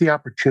people. Give the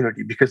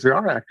opportunity, because there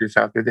are actors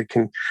out there that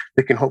can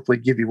hopefully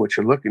give you what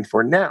you're looking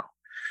for. Now,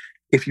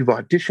 if you've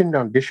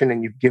auditioned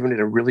and you've given it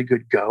a really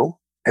good go,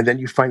 and then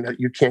you find out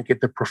you can't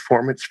get the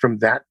performance from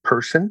that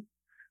person,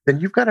 then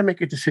you've got to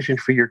make a decision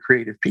for your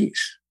creative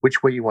piece,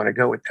 which way you want to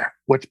go with that,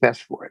 what's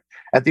best for it.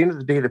 At the end of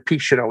the day, the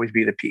piece should always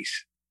be the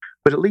piece.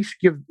 But at least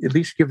give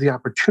the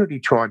opportunity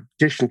to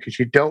audition, because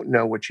you don't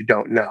know what you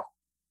don't know.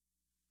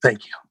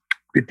 Thank you.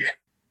 Good day.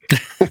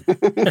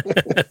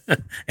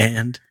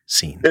 And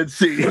scene. And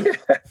scene.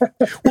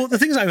 Well, the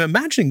thing is, I'm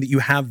imagining that you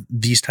have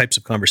these types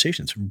of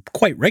conversations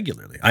quite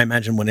regularly. I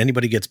imagine when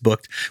anybody gets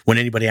booked, when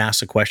anybody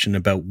asks a question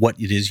about what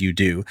it is you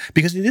do,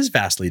 because it is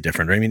vastly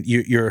different. Right? I mean,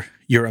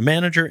 you're a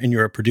manager and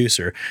you're a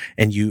producer,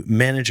 and you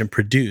manage and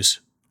produce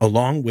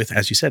along with,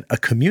 as you said, a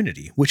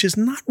community, which is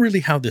not really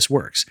how this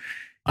works.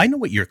 I know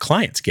what your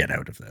clients get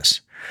out of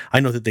this.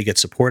 I know that they get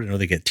support. I know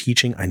they get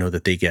teaching. I know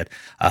that they get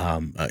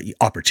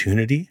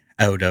opportunity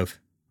out of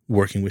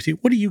working with you.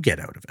 What do you get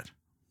out of it?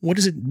 What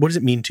does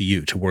it mean to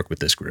you to work with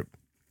this group?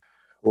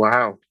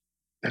 Wow,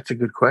 that's a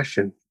good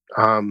question.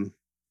 I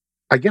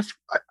guess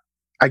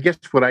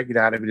what I get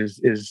out of it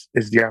is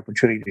the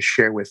opportunity to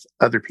share with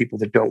other people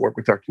that don't work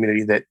with our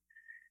community that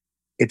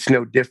it's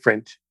no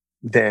different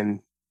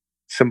than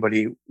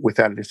somebody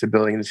without a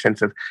disability, in the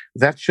sense of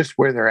that's just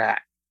where they're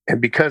at. And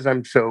because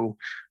I'm so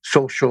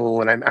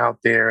social and I'm out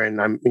there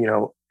and I'm,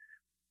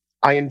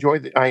 I enjoy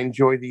the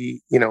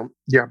opportunity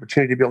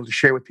to be able to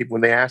share with people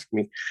when they ask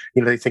me,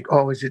 they think,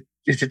 oh, is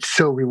it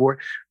so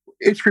rewarding?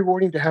 It's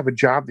rewarding to have a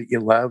job that you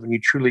love and you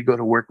truly go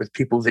to work with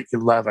people that you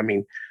love. I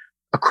mean,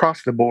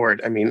 across the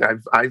board. I mean,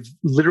 I've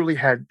literally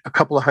had a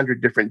couple of hundred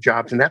different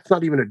jobs, and that's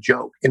not even a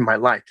joke in my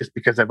life, just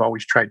because I've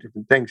always tried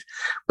different things.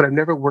 But I've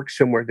never worked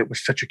somewhere that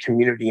was such a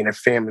community and a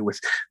family with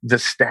the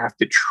staff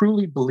that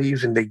truly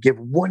believes and they give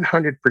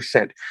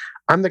 100%.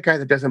 I'm the guy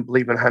that doesn't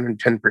believe in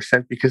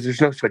 110% because there's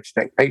no such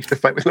thing. I used to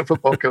fight with a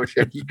football coach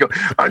and he'd go,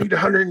 "I need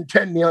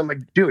 110, Neil." I'm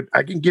like, "Dude,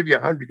 I can give you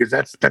 100 because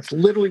that's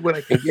literally what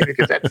I can give you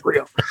because that's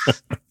real."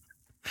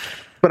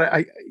 But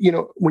I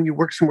when you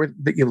work somewhere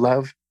that you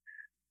love,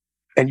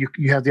 and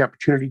you have the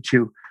opportunity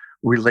to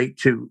relate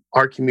to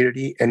our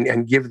community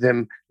and give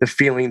them the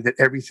feeling that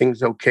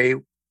everything's okay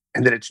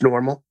and that it's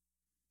normal,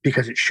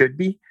 because it should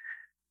be.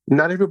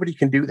 Not everybody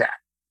can do that.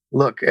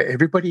 Look,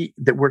 everybody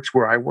that works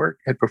where I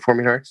work at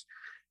Performing Arts,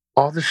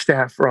 all the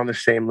staff are on the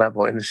same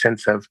level in the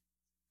sense of,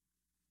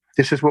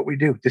 this is what we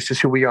do. This is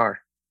who we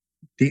are.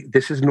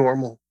 This is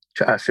normal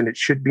to us, and it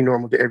should be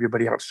normal to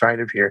everybody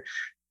outside of here.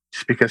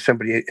 Just because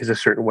somebody is a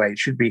certain way, it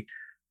should be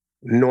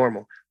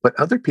normal. But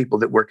other people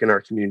that work in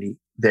our community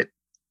that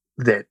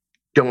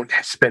don't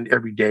spend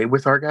every day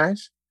with our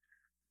guys,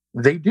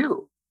 they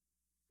do.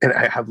 And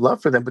I have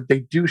love for them, but they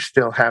do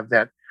still have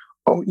that,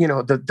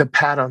 the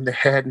pat on the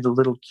head and the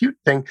little cute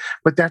thing.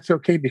 But that's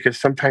okay, because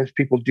sometimes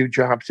people do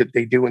jobs that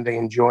they do and they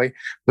enjoy,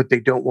 but they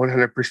don't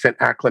 100%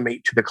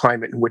 acclimate to the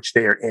climate in which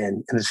they are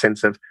in the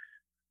sense of,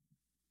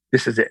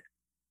 this is it.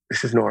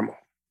 This is normal.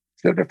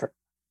 It's no different.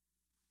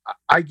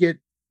 I get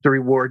the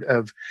reward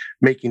of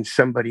making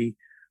somebody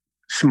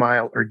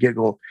smile or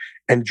giggle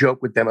and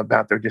joke with them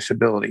about their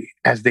disability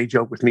as they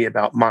joke with me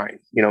about mine.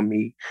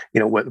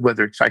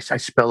 Whether it's I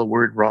spell a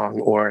word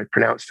wrong or I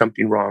pronounce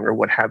something wrong or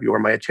what have you, or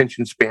my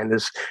attention span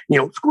is,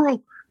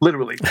 squirrel,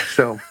 literally.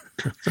 So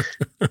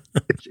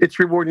it's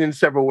rewarding in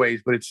several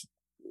ways, but it's,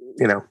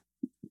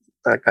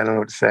 I don't know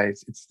what to say.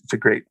 It's a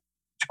great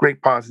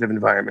positive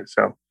environment.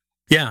 So.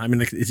 Yeah, I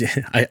mean,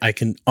 I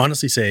can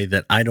honestly say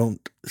that I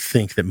don't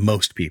think that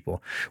most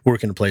people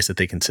work in a place that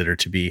they consider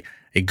to be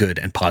a good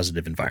and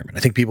positive environment.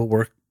 I think people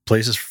work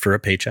places for a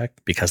paycheck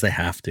because they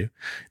have to.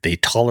 They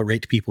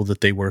tolerate people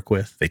that they work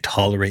with. They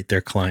tolerate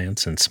their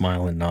clients and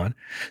smile and nod.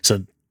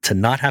 So to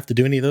not have to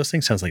do any of those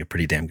things sounds like a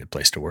pretty damn good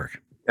place to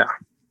work. Yeah.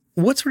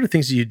 What sort of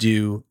things do you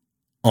do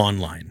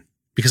online?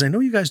 Because I know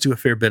you guys do a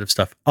fair bit of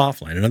stuff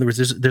offline. In other words,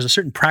 there's a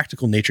certain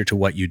practical nature to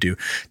what you do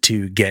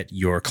to get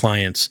your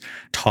clients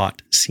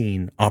taught,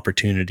 seen,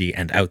 opportunity,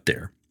 and out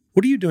there.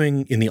 What are you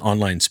doing in the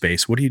online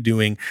space? What are you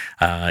doing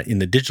in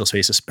the digital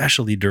space,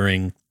 especially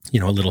during, a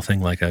little thing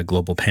like a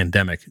global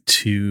pandemic,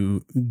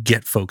 to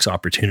get folks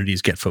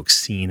opportunities, get folks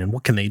seen, and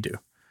what can they do?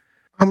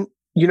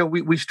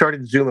 We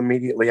started Zoom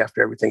immediately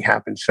after everything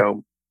happened.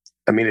 So,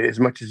 I mean, as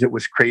much as it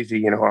was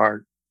crazy,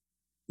 our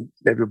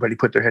everybody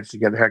put their heads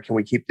together. How can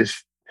we keep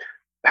this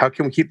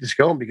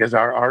going? Because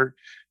our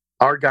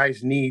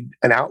guys need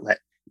an outlet.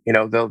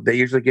 They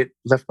usually get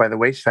left by the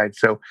wayside.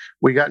 So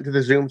we got into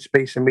the Zoom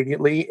space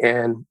immediately.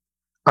 And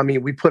I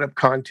mean, we put up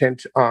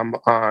content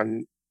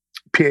on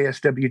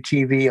PASW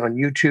TV on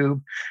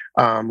YouTube.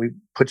 We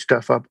put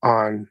stuff up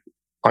on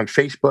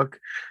Facebook.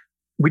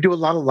 We do a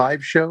lot of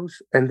live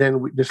shows. And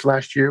then this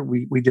last year,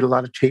 we did a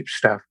lot of tape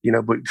stuff,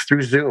 but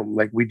through Zoom,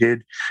 like we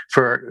did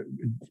for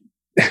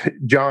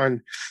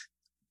John.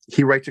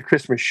 He writes a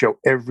Christmas show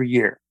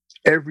every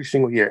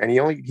single year. And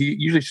he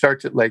usually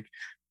starts at like,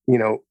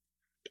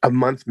 a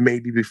month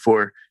maybe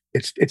before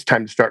it's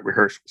time to start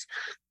rehearsals.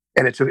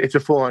 And it's a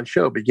full-on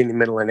show, beginning,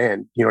 middle, and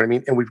end. You know what I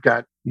mean? And we've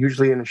got,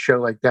 usually in a show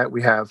like that,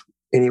 we have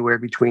anywhere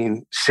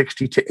between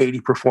 60 to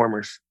 80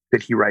 performers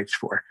that he writes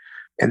for.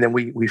 And then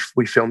we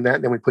film that,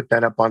 and then we put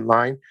that up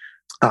online.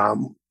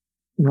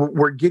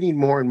 We're getting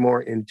more and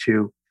more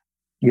into,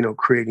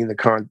 creating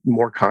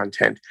more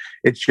content.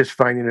 It's just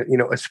finding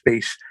a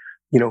space,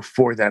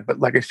 for that. But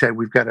like I said,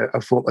 we've got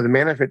the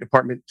management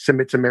department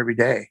submits them every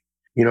day.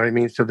 You know what I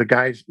mean? So the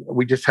guys,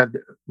 we just had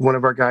one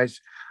of our guys,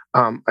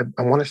 I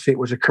want to say it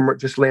was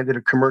just landed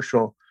a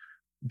commercial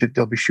that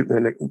they'll be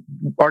shooting.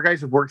 Our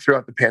guys have worked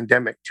throughout the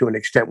pandemic to an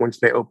extent once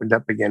they opened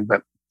up again,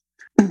 but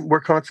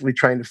we're constantly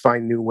trying to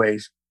find new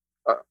ways.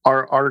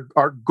 Our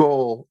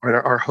goal or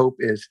our hope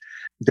is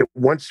that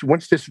once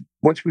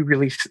we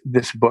release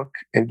this book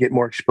and get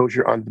more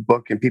exposure on the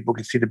book and people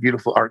can see the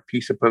beautiful art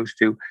piece opposed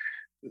to,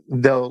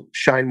 they'll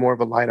shine more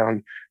of a light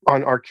on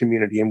our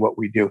community and what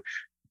we do.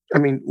 I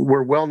mean,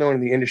 we're well known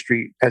in the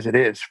industry as it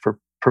is for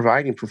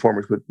providing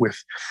performers with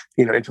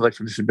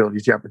intellectual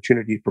disabilities the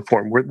opportunity to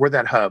perform. We're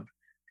that hub.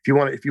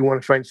 If you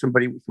want to find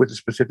somebody with a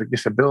specific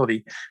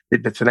disability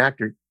that's an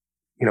actor,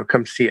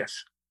 come see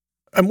us.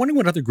 I'm wondering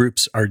what other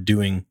groups are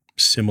doing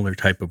similar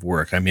type of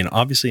work. I mean,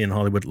 obviously in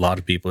Hollywood, a lot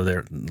of people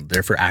are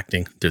there for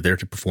acting. They're there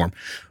to perform.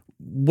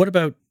 What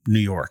about New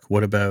York?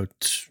 What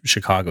about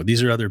Chicago?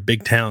 These are other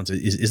big towns.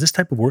 Is this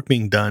type of work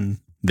being done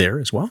there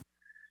as well?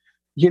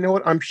 You know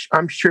what?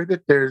 I'm sure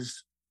that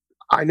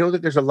I know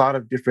that there's a lot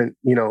of different,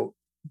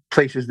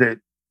 places that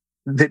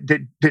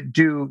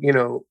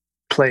do,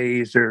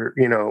 plays or,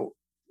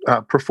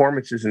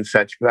 performances and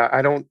such, but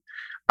I don't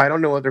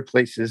know other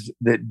places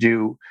that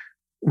do.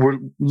 We're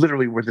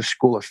the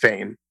school of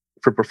fame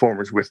for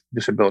performers with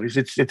disabilities.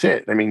 It's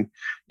it. I mean,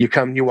 you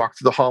walk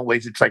through the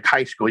hallways. It's like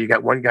high school. You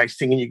got one guy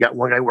singing. You got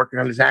one guy working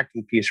on his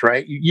acting piece,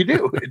 right? You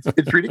do.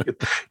 It's ridiculous.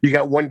 You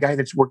got one guy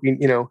that's working,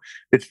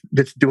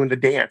 that's doing the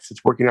dance. It's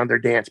working on their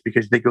dance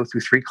because they go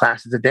through 3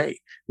 classes a day,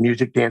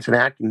 music, dance, and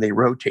acting. They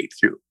rotate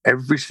through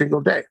every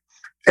single day,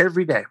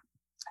 every day.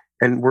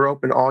 And we're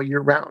open all year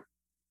round.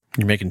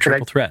 You're making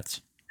triple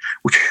threats.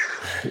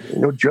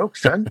 No joke,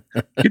 son.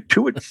 Get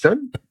to it,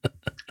 son.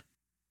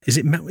 Is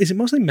it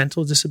mostly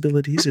mental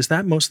disabilities? Is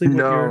that mostly what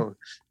you're...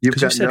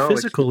 Because you said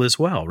physical as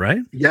well,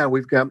 right? Yeah,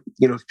 we've got,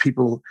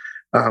 people...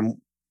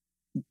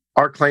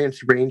 our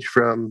clients range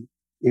from,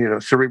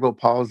 cerebral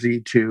palsy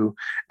to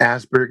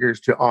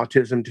Asperger's to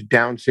autism to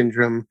Down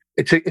syndrome.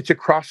 It's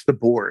across the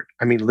board.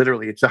 I mean,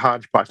 literally, it's a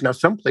hodgepodge. Now,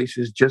 some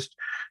places just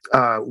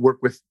work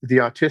with the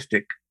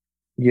autistic,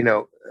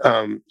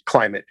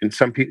 climate. And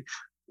some people...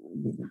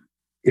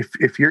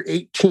 If you're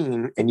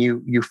 18 and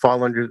you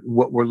fall under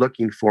what we're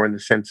looking for in the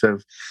sense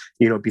of,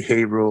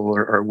 behavioral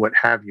or what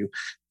have you,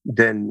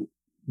 then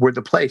we're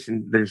the place.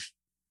 And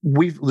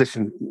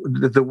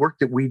the work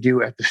that we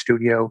do at the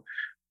studio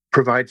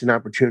provides an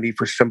opportunity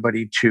for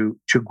somebody to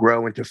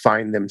grow and to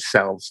find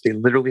themselves. They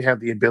literally have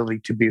the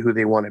ability to be who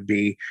they want to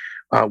be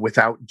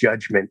without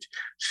judgment.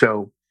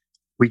 So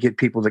we get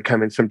people that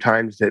come in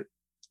sometimes that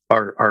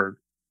are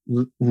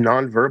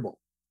nonverbal,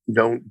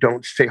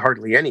 don't say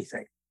hardly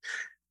anything.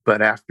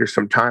 But after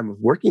some time of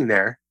working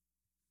there,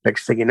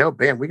 next thing you know,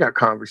 bam, we got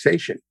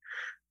conversation.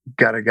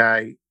 Got a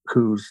guy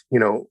who's,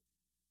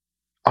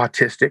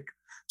 autistic.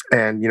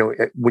 And,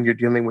 when you're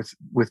dealing with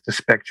the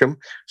spectrum,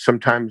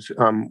 sometimes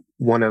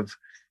one of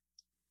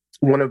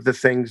the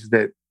things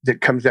that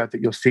comes out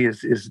that you'll see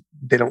is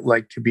they don't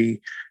like to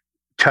be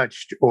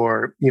touched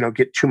or,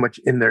 get too much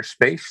in their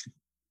space,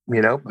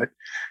 but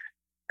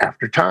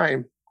after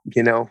time,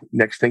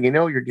 next thing you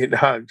know, you're getting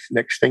hugs.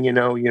 Next thing you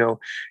know,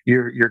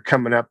 you're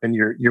coming up and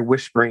you're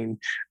whispering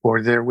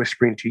or they're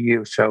whispering to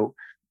you. So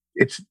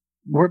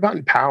we're about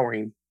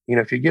empowering.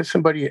 If you give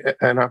somebody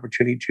an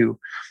opportunity to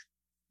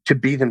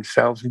be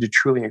themselves and to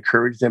truly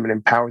encourage them and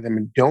empower them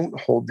and don't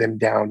hold them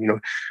down,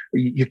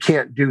 you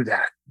can't do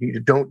that. You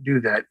don't do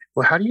that.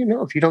 Well, how do you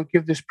know if you don't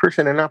give this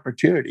person an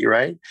opportunity,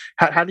 right?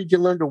 How did you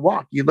learn to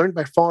walk? You learned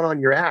by falling on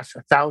your ass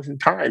 1,000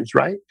 times,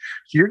 right?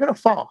 So you're going to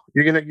fall.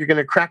 You're going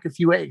to crack a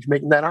few eggs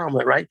making that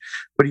omelet, right?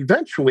 But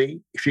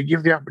eventually, if you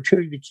give the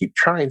opportunity to keep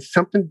trying,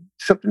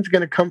 something's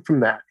going to come from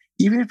that.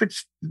 Even if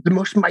it's the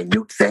most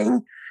minute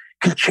thing,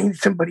 can change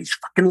somebody's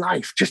fucking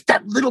life. Just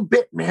that little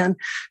bit, man.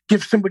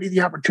 Give somebody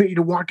the opportunity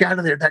to walk out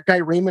of there. That guy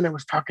Raymond I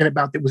was talking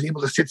about that was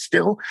able to sit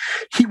still,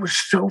 he was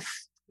so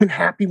fucking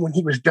happy when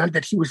he was done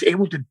that he was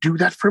able to do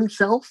that for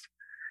himself.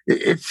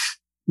 It's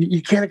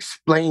you can't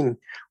explain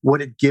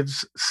what it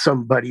gives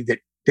somebody that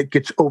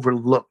gets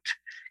overlooked.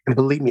 And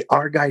believe me,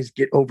 our guys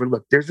get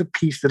overlooked. There's a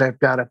piece that I've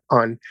got up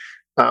on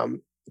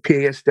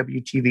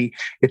PASW TV.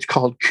 It's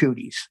called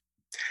Cooties.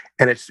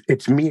 And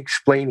it's me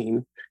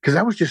explaining, because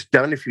I was just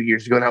done a few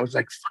years ago, and I was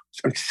like,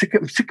 I'm sick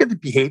of the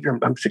behavior.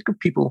 I'm sick of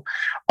people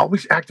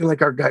always acting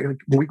like our guy. Like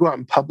when we go out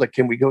in public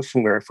and we go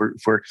somewhere for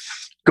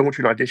going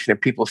to an audition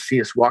and people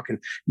see us walking,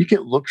 you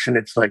get looks, and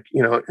it's like,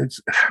 it's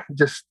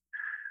just.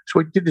 So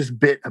I did this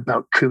bit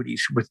about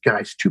Cooties with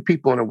guys, 2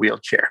 people in a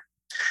wheelchair.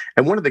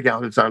 And one of the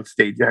gals that's on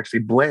stage, actually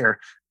Blair,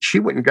 she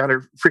went and got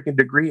her freaking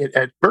degree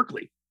at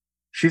Berkeley.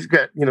 She's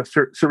got,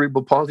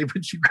 cerebral palsy,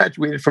 but she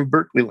graduated from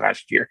Berkeley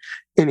last year.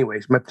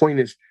 Anyways, my point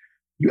is,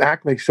 you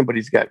act like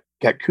somebody's got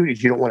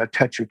cooties. You don't want to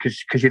touch them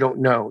because you don't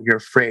know. You're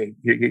afraid.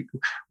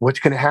 What's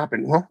going to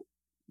happen? Well,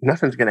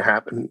 nothing's going to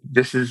happen.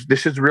 This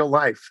is real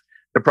life.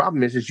 The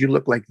problem is you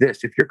look like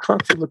this. If you're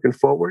constantly looking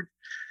forward,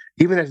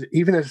 even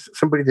as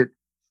somebody that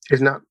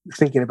is not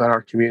thinking about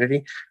our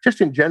community,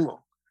 just in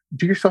general,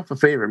 do yourself a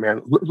favor,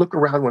 man. Look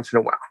around once in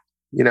a while.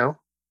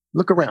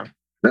 Look around.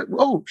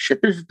 Oh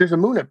shit! There's a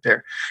moon up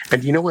there,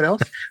 and you know what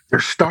else?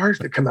 There's stars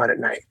that come out at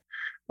night.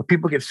 But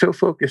people get so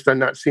focused on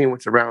not seeing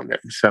what's around them.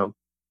 So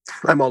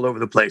I'm all over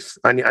the place.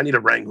 I need a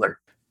Wrangler.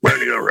 Where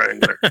do you go,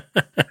 Wrangler?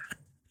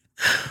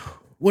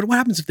 What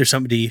happens if there's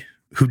somebody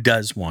who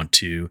does want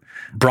to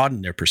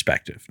broaden their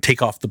perspective,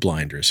 take off the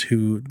blinders,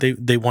 who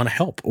they want to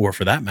help, or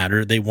for that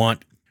matter, they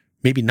want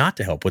maybe not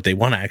to help? What they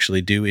want to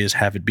actually do is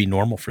have it be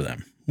normal for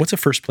them. What's the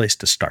first place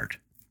to start?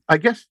 I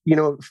guess,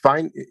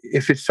 find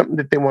if it's something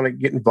that they want to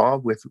get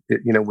involved with,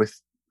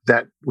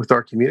 with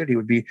our community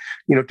would be,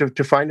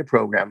 to find a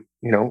program,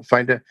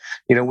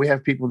 we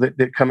have people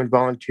that come and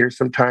volunteer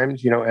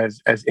sometimes,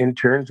 as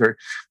interns, or,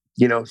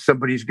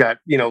 somebody's got,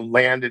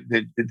 land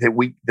that they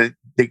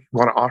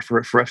want to offer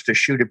it for us to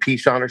shoot a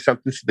piece on or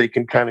something, so they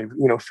can kind of,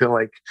 feel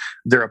like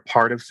they're a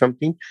part of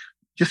something.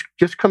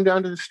 Just come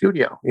down to the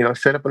studio,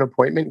 set up an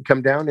appointment and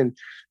come down and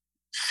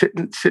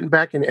sitting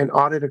back and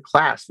audit a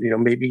class.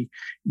 Maybe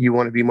you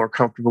want to be more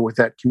comfortable with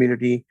that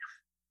community.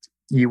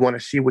 You want to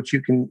see what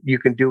you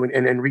can do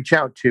and reach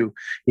out to,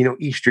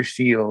 Easter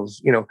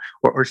Seals,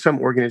 or some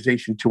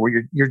organization to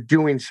where you're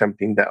doing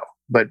something though.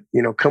 But,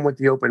 come with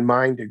the open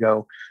mind to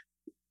go,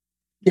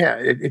 yeah,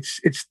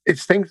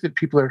 it's things that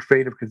people are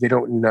afraid of because they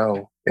don't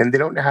know, and they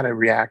don't know how to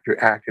react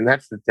or act. And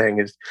that's the thing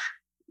is,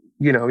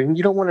 and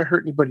you don't want to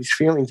hurt anybody's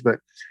feelings, but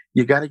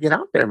you got to get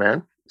out there,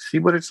 man. See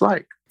what it's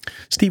like.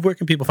 Steve, where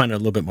can people find out a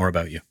little bit more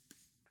about you?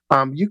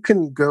 You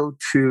can go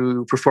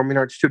to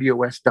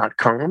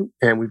performingartsstudiowest.com,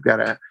 and we've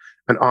got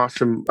an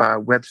awesome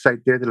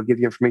website there that'll give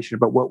you information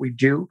about what we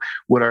do,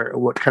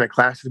 what kind of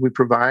classes we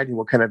provide, and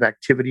what kind of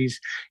activities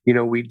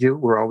we do.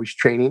 We're always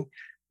training.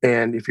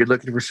 And if you're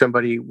looking for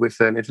somebody with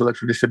an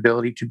intellectual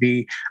disability to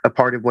be a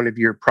part of one of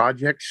your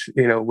projects,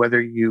 whether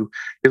you're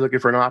looking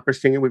for an opera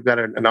singer, we've got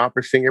an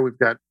opera singer, we've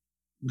got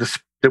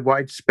the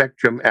wide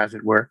spectrum, as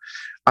it were.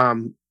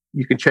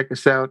 You can check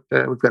us out.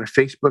 We've got a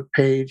Facebook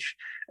page,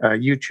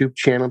 YouTube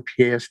channel,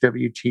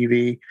 PASW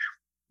TV.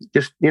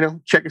 Just,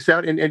 check us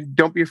out, and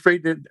don't be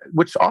afraid that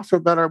what's awesome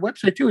about our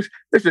website too is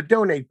there's a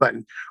donate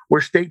button.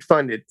 We're state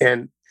funded,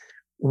 and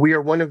we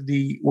are one of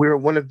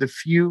the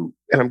few,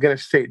 and I'm going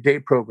to say day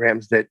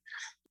programs that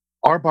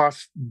our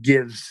boss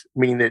gives,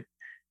 meaning that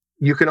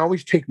you can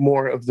always take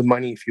more of the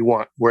money if you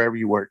want, wherever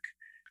you work.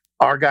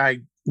 Our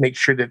guy makes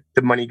sure that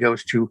the money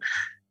goes to,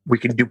 we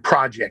can do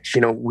projects.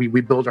 We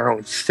build our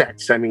own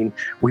sets. I mean,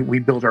 we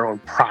build our own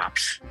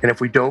props. And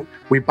if we don't,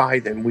 we buy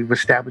them. We've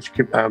established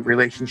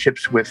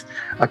relationships with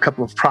a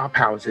couple of prop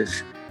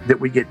houses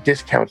that we get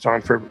discounts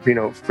on for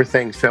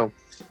things. So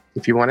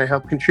if you want to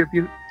help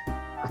contribute,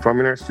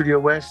 Performing Arts Studio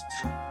West,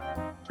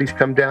 please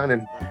come down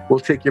and we'll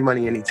take your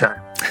money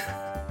anytime.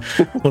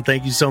 Well,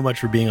 thank you so much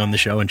for being on the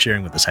show and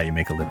sharing with us how you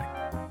make a living.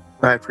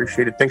 I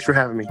appreciate it. Thanks for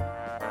having me.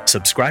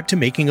 Subscribe to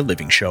Making a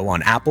Living Show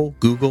on Apple,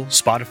 Google,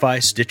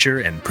 Spotify, Stitcher,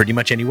 and pretty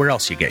much anywhere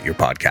else you get your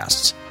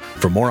podcasts.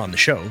 For more on the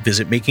show,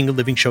 visit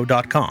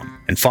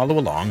makingalivingshow.com and follow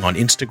along on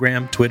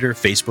Instagram, Twitter,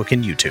 Facebook,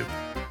 and YouTube.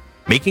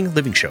 Making a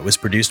Living Show is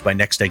produced by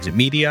Next Exit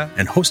Media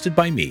and hosted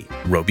by me,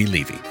 Roby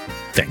Levy.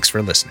 Thanks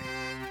for listening.